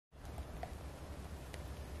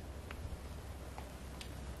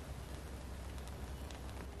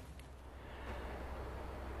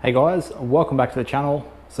Hey guys, welcome back to the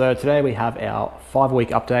channel. So today we have our 5-week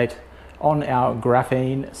update on our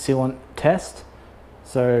graphene sealant test.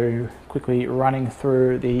 So quickly running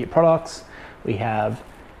through the products, we have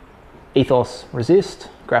Ethos Resist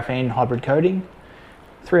graphene hybrid coating,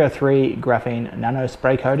 303 graphene nano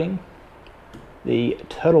spray coating, the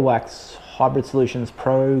Turtle Wax Hybrid Solutions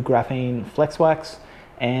Pro graphene flex wax,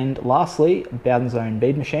 and lastly Bowden's own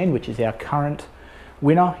bead machine, which is our current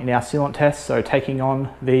winner in our sealant test. So taking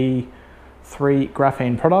on the 3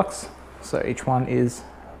 graphene products, so each one is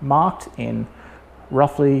marked in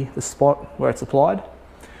roughly the spot where it's applied.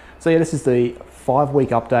 So yeah, this is the 5-week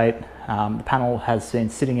update. The panel has been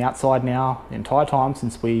sitting outside now the entire time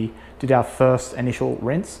since we did our first initial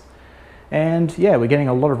rinse, and yeah, we're getting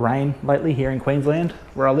a lot of rain lately here in Queensland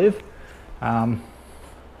where I live.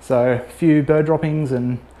 So a few bird droppings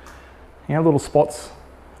and little spots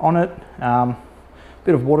on it.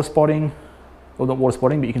 Bit of water spotting, well, not water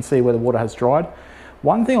spotting, but you can see where the water has dried.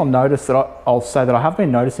 One thing I'll notice that I'll say that I have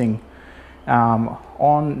been noticing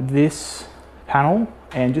on this panel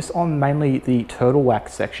and just on mainly the turtle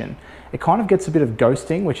wax section, it kind of gets a bit of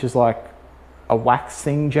ghosting, which is like a wax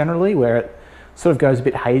thing generally, where it sort of goes a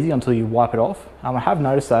bit hazy until you wipe it off. I have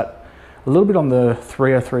noticed that a little bit on the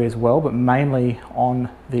 303 as well, but mainly on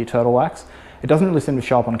the turtle wax. It doesn't really seem to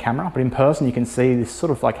show up on camera, but in person you can see this sort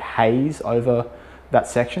of like haze over that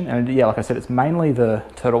section. And yeah, like I said, it's mainly the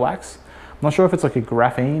turtle wax. I'm not sure if it's like a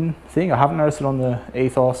graphene thing. I haven't noticed it on the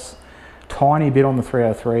Ethos, tiny bit on the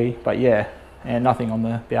 303, but yeah, and nothing on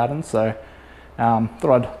the Bowden. So thought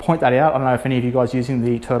I'd point that out. I don't know if any of you guys using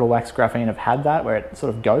the turtle wax graphene have had that, where it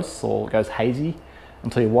sort of ghosts or goes hazy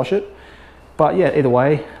until you wash it. But yeah, either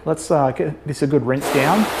way, let's get this a good rinse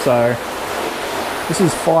down. So this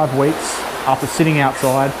is 5 weeks after sitting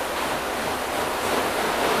outside.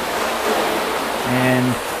 And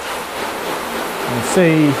you can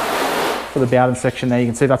see for the Bowden section there, you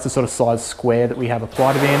can see that's the sort of size square that we have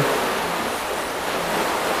applied it in.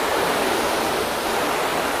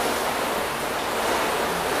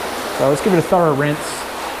 So let's give it a thorough rinse.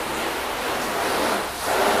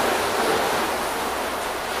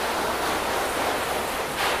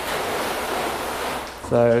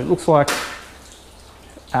 So it looks like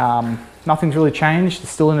nothing's really changed.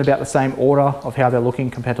 It's still in about the same order of how they're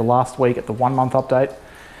looking compared to last week at the 1-month update.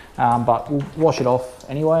 But we'll wash it off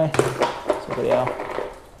anyway. So we've got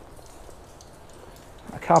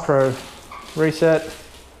our CarPro reset.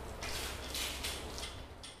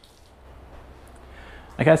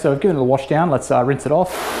 Okay, so we've given it a wash down. Let's rinse it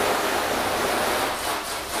off.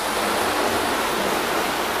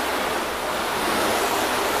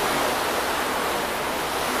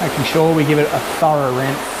 Making sure we give it a thorough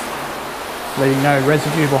rinse, leaving no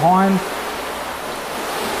residue behind.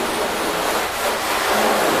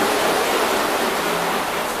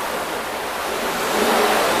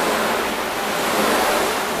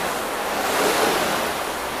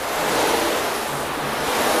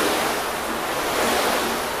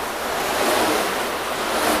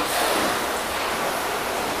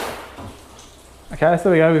 Okay, so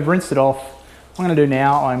there we go, we've rinsed it off. What I'm going to do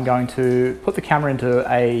now, I'm going to put the camera into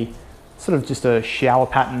a sort of just a shower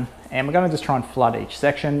pattern, and we're going to just try and flood each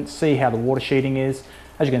section, see how the water sheeting is.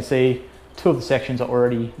 As you can see, 2 of the sections are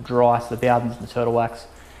already dry, so the Bowden's and the turtle wax.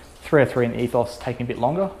 303 and the Ethos taking a bit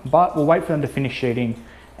longer, but we'll wait for them to finish sheeting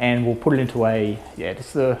and we'll put it into a,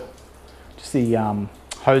 just the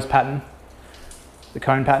hose pattern, the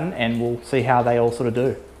cone pattern, and we'll see how they all sort of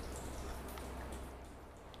do.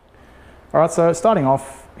 All right, so starting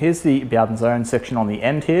off, here's the Bowden's own section on the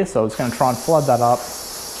end here, so I'm just going to try and flood that up.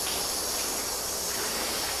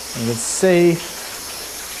 And you can see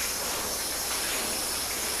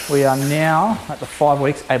we are now at the 5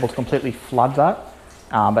 weeks able to completely flood that,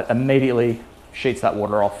 but immediately sheets that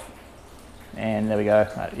water off. And there we go,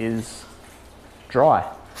 that is dry.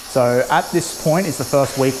 So at this point is the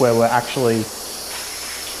first week where we're actually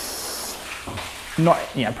not,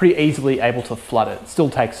 pretty easily able to flood it. It still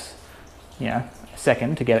takes, a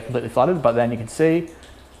second to get it completely flooded, but then you can see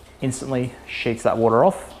instantly sheets that water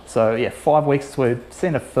off. So yeah, 5 weeks, we've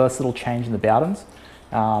seen a first little change in the Bowdens.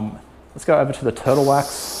 Let's go over to the turtle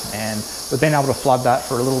wax, and we've been able to flood that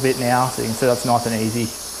for a little bit now, so you can see that's nice and easy.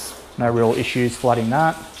 No real issues flooding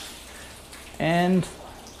that. And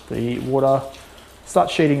the water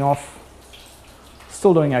starts sheeting off.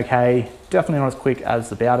 Still doing okay, definitely not as quick as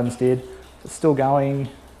the Bowdens did. It's still going.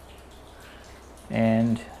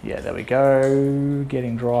 And yeah, there we go,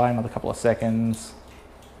 getting dry, another couple of seconds.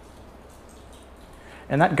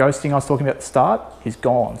 And that ghosting I was talking about at the start is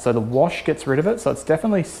gone. So the wash gets rid of it. So it's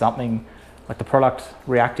definitely something like the product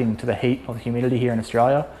reacting to the heat or the humidity here in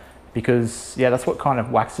Australia because yeah, that's what kind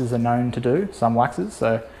of waxes are known to do, some waxes.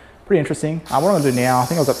 So pretty interesting. What I'm going to do now, I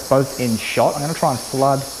think I've got both in shot. I'm going to try and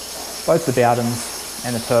flood both the Bowdens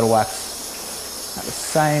and the turtle wax at the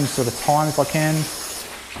same sort of time if I can.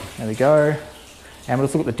 There we go. And we'll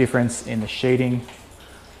just look at the difference in the sheeting.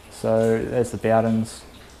 So there's the Bowdens,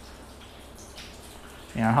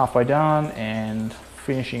 you know, halfway done and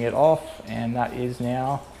finishing it off, and that is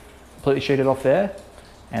now completely sheeted off there.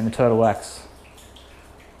 And the turtle wax,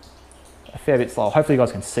 a fair bit slow. Hopefully you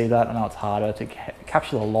guys can see that. I know it's harder to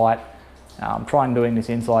capture the light. Trying doing this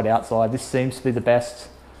inside outside. This seems to be the best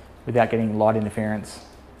without getting light interference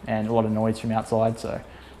and a lot of noise from outside. So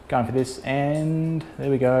going for this, and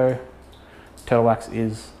there we go. Turtle wax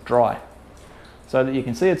is dry. So that you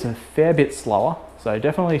can see it's a fair bit slower. So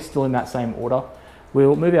definitely still in that same order.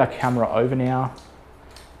 We'll move our camera over now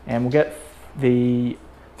and we'll get the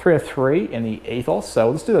 303 and the Ethos. So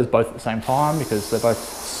we'll just do those both at the same time because they're both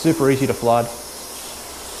super easy to flood.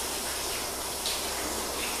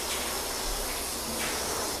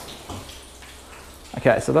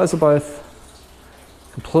 Okay, so those are both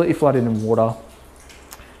completely flooded in water.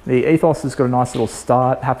 The Ethos has got a nice little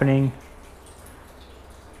start happening.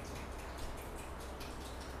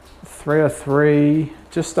 303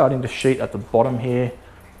 just starting to sheet at the bottom here.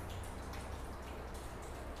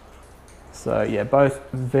 So yeah, both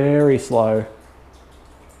very slow.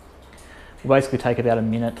 We'll basically take about a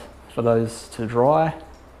minute for those to dry.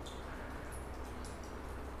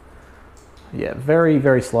 Yeah, very,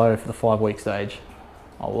 very slow for the 5-week stage,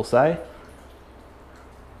 I will say.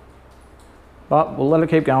 But we'll let it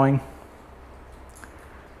keep going.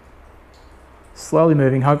 Slowly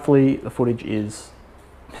moving, hopefully the footage is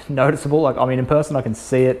noticeable. Like, I mean, in person I can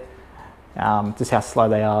see it, just how slow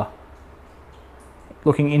they are.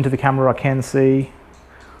 Looking into the camera I can see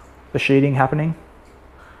the sheeting happening.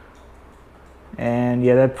 And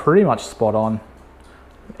yeah, they're pretty much spot on.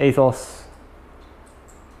 Ethos,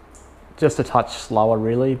 just a touch slower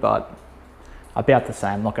really, but about the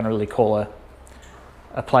same. I'm not going to really call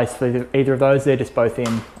a place for either of those. They're just both in,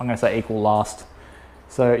 I'm going to say, equal last.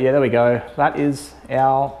 So yeah, there we go. That is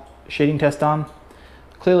our sheeting test done.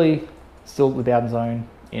 Clearly still the Bowden zone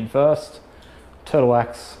in first. Turtle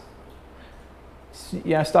wax,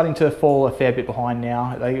 you know, starting to fall a fair bit behind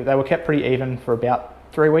now. They were kept pretty even for about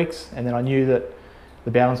 3 weeks, and then I knew that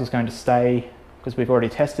the Bowdens was going to stay because we've already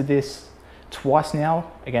tested this twice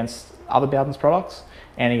now against other Bowdens products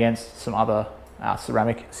and against some other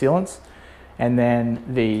ceramic sealants. And then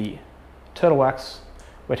the turtle wax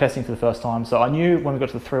we're testing for the first time. So I knew when we got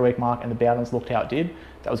to the 3-week mark and the Bowdens looked how it did,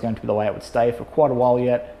 that was going to be the way it would stay for quite a while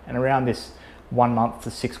yet. And around this 1 month to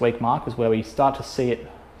 6-week mark was where we start to see it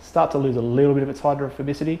start to lose a little bit of its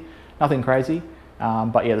hydrophobicity. Nothing crazy,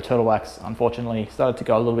 but yeah, the turtle wax unfortunately started to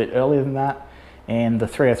go a little bit earlier than that, and the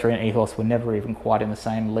 303 and Ethos were never even quite in the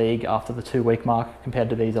same league after the 2-week mark compared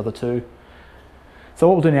to these other two. So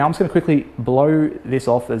what we'll do now, I'm just going to quickly blow this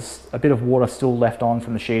off. There's a bit of water still left on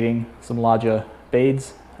from the sheeting, some larger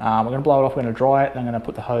beads. We're going to blow it off, we're going to dry it, and I'm going to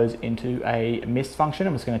put the hose into a mist function.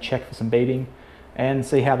 I'm just going to check for some beading and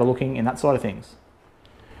see how they're looking in that side of things.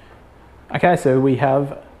 Okay, so we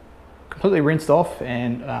have completely rinsed off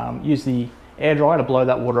and used the air dryer to blow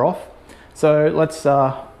that water off. So let's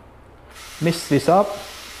mist this up.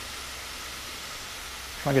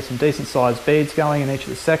 Try and get some decent sized beads going in each of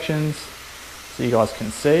the sections so you guys can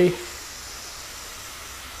see.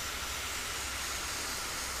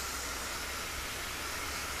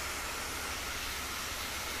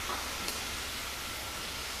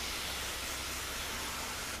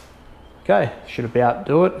 Okay, should about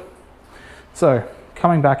do it. So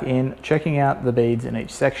coming back in, checking out the beads in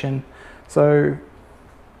each section. So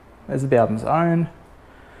there's the Bowden's own.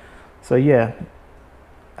 So yeah,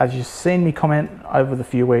 as you've seen me comment over the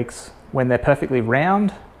few weeks, when they're perfectly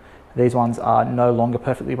round, these ones are no longer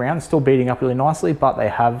perfectly round, still beading up really nicely, but they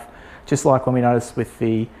have, just like when we noticed with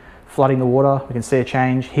the flooding the water, we can see a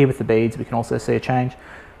change. Here with the beads, we can also see a change.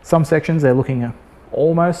 Some sections, they're looking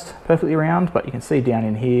almost perfectly round, but you can see down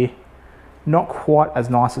in here, not quite as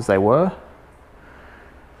nice as they were,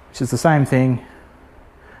 which is the same thing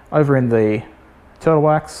over in the turtle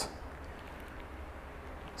wax.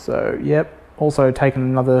 So yep, also taking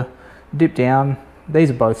another dip down. These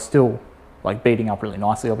are both still like beading up really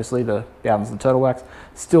nicely. Obviously the Bowden's and turtle wax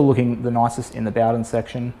still looking the nicest in the Bowden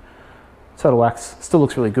section. Turtle wax still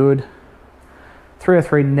looks really good.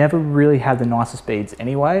 303 never really had the nicest beads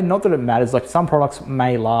anyway. Not that it matters, like some products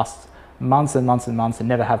may last months and months and months and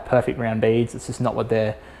never have perfect round beads. It's just not what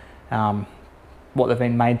they're what they've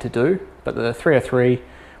been made to do. But the 303,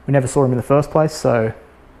 we never saw them in the first place, so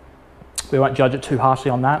we won't judge it too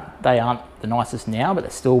harshly on that. They aren't the nicest now, but they're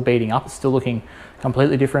still beading up. It's still looking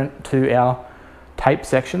completely different to our tape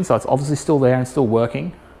section, so it's obviously still there and still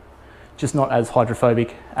working, just not as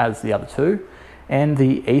hydrophobic as the other two. And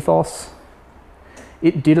the Ethos,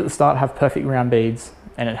 it did at the start have perfect round beads,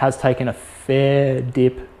 and it has taken a fair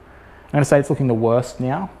dip. I'm going to say it's looking the worst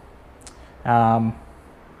now.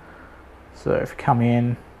 So if you come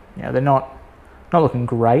in, they're not looking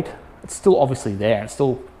great. It's still obviously there, it's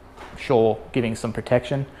still sure giving some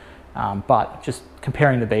protection, but just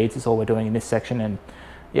comparing the beads is all we're doing in this section. And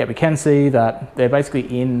yeah, we can see that they're basically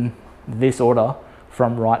in this order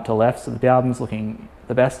from right to left. So the Bowden's looking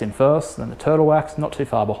the best in first, then the Turtle Wax not too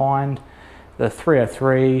far behind, the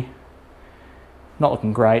 303 not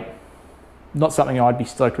looking great, not something I'd be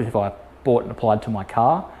stoked with if I bought and applied to my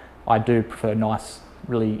car. I do prefer nice,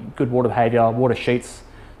 really good water behaviour, water sheets,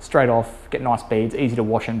 straight off, get nice beads, easy to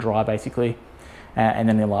wash and dry basically. And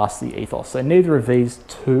then last, the Ethos. So neither of these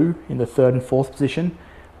two in the third and fourth position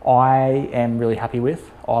I am really happy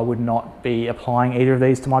with. I would not be applying either of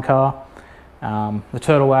these to my car. The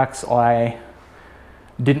Turtle Wax, I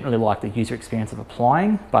didn't really like the user experience of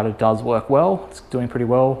applying, but it does work well. It's doing pretty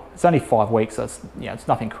well. It's only 5 weeks, so it's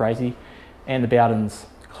nothing crazy. And the Bowden's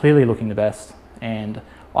clearly looking the best, and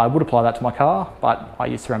I would apply that to my car, but I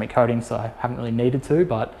use ceramic coating, so I haven't really needed to,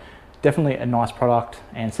 but definitely a nice product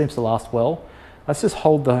and seems to last well. Let's just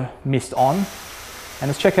hold the mist on and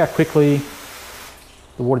let's check how quickly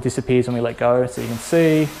the water disappears when we let go. So you can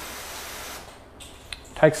see, it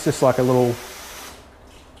takes just like a little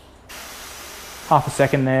half a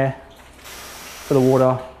second there for the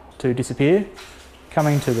water to disappear.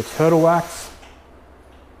 Coming to the Turtle Wax,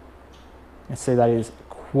 you see that is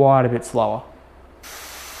quite a bit slower.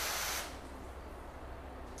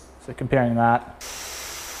 So comparing that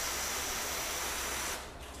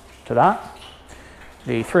to that,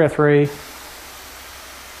 the 303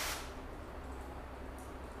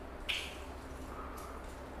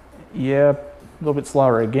 yeah, a little bit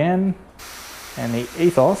slower again, and the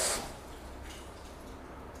Ethos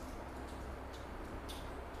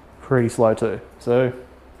pretty slow too. So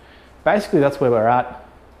basically that's where we're at.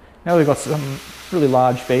 Now we've got some really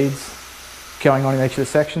large beads going on in each of the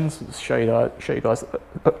sections. Let's show you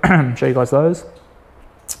guys those.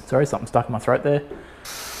 Sorry, something stuck in my throat there.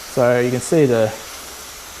 So you can see the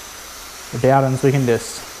Bowdens, we can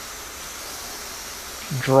just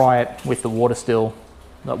dry it with the water still.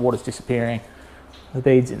 That water's disappearing. The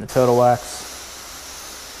beads in the Turtle Wax.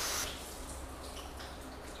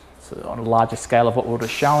 So on a larger scale of what we're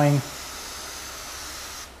just showing.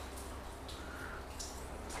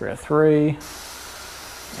 303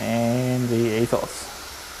 and the Ethos.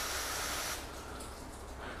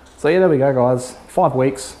 So yeah, there we go guys, 5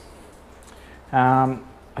 weeks.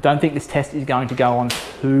 I don't think this test is going to go on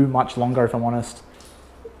too much longer, if I'm honest.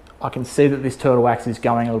 I can see that this Turtle Wax is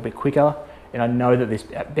going a little bit quicker, and I know that this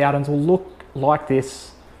Bowdens will look like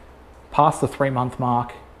this past the 3-month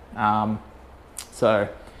mark. So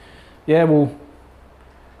yeah, we'll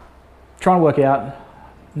try and work out,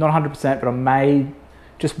 not 100%, but I may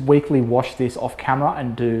just weekly wash this off camera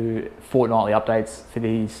and do fortnightly updates for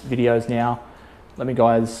these videos now. Let me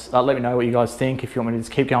know what you guys think, if you want me to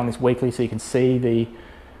just keep going this weekly so you can see the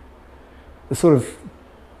sort of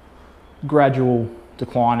gradual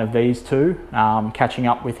decline of these two, catching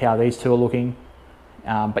up with how these two are looking.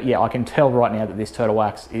 But yeah, I can tell right now that this Turtle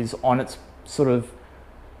Wax is on its sort of,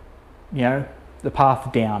 the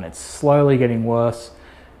path down. It's slowly getting worse.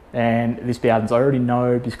 And this Bowdens, I already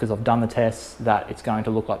know because I've done the tests that it's going to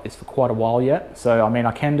look like this for quite a while yet. So I mean,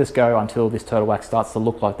 I can just go until this Turtle Wax starts to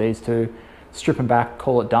look like these two, strip them back,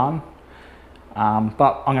 call it done.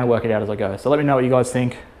 But I'm going to work it out as I go. So let me know what you guys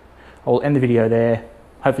think. I'll end the video there.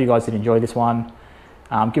 Hopefully you guys did enjoy this one.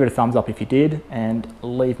 Give it a thumbs up if you did, and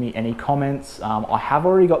leave me any comments. I have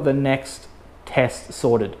already got the next test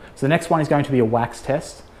sorted. So the next one is going to be a wax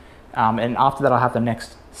test. And after that I have the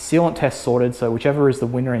next sealant test sorted. So whichever is the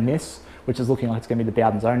winner in this, which is looking like it's going to be the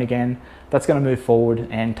Bowden's Own again, that's going to move forward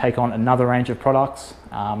and take on another range of products.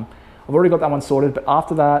 I've already got that one sorted, but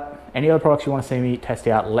after that, any other products you want to see me test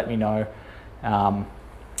out, let me know.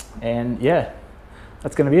 And yeah,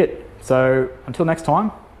 that's going to be it. So until next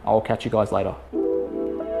time, I'll catch you guys later.